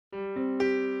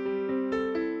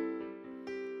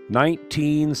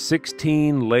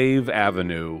1916 Lave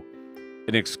Avenue,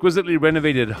 an exquisitely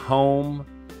renovated home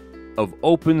of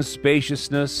open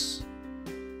spaciousness,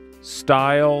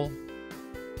 style,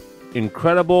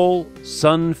 incredible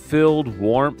sun-filled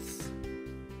warmth,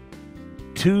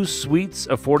 2 suites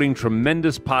affording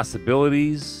tremendous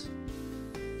possibilities,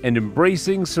 and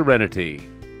embracing serenity,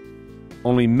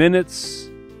 only minutes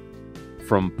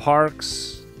from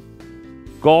parks,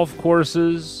 golf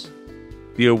courses,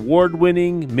 the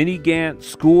award-winning Mini-Gant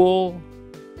School,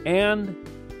 and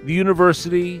the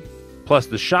university, plus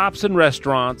the shops and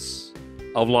restaurants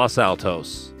of Los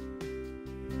Altos.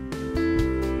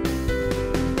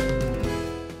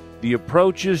 The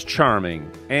approach is charming,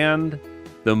 and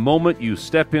the moment you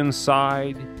step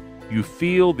inside, you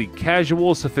feel the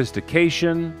casual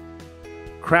sophistication,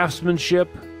 craftsmanship,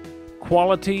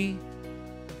 quality,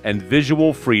 and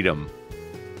visual freedom.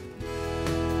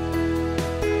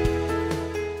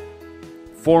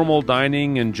 Formal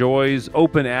dining enjoys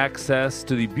open access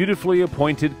to the beautifully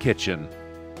appointed kitchen.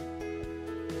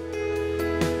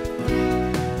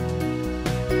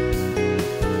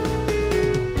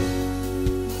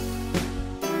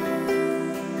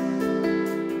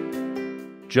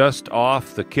 Just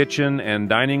off the kitchen and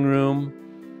dining room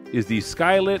is the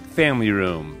skylit family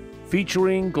room,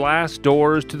 featuring glass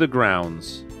doors to the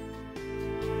grounds.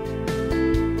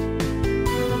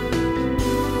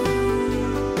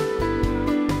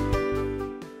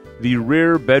 The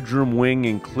rear bedroom wing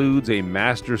includes a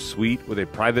master suite with a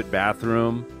private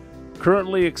bathroom,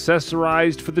 currently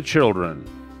accessorized for the children,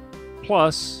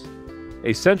 plus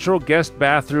a central guest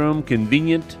bathroom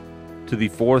convenient to the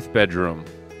 4th bedroom.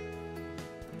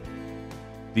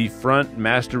 The front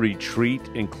master retreat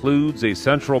includes a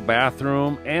central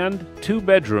bathroom and 2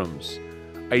 bedrooms,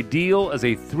 ideal as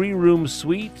a 3-room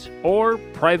suite or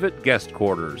private guest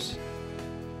quarters.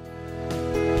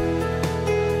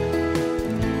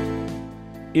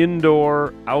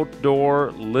 Indoor,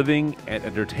 outdoor living and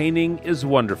entertaining is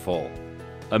wonderful,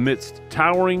 amidst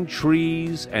towering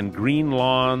trees and green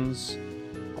lawns,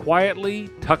 quietly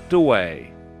tucked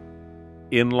away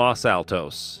in Los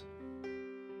Altos.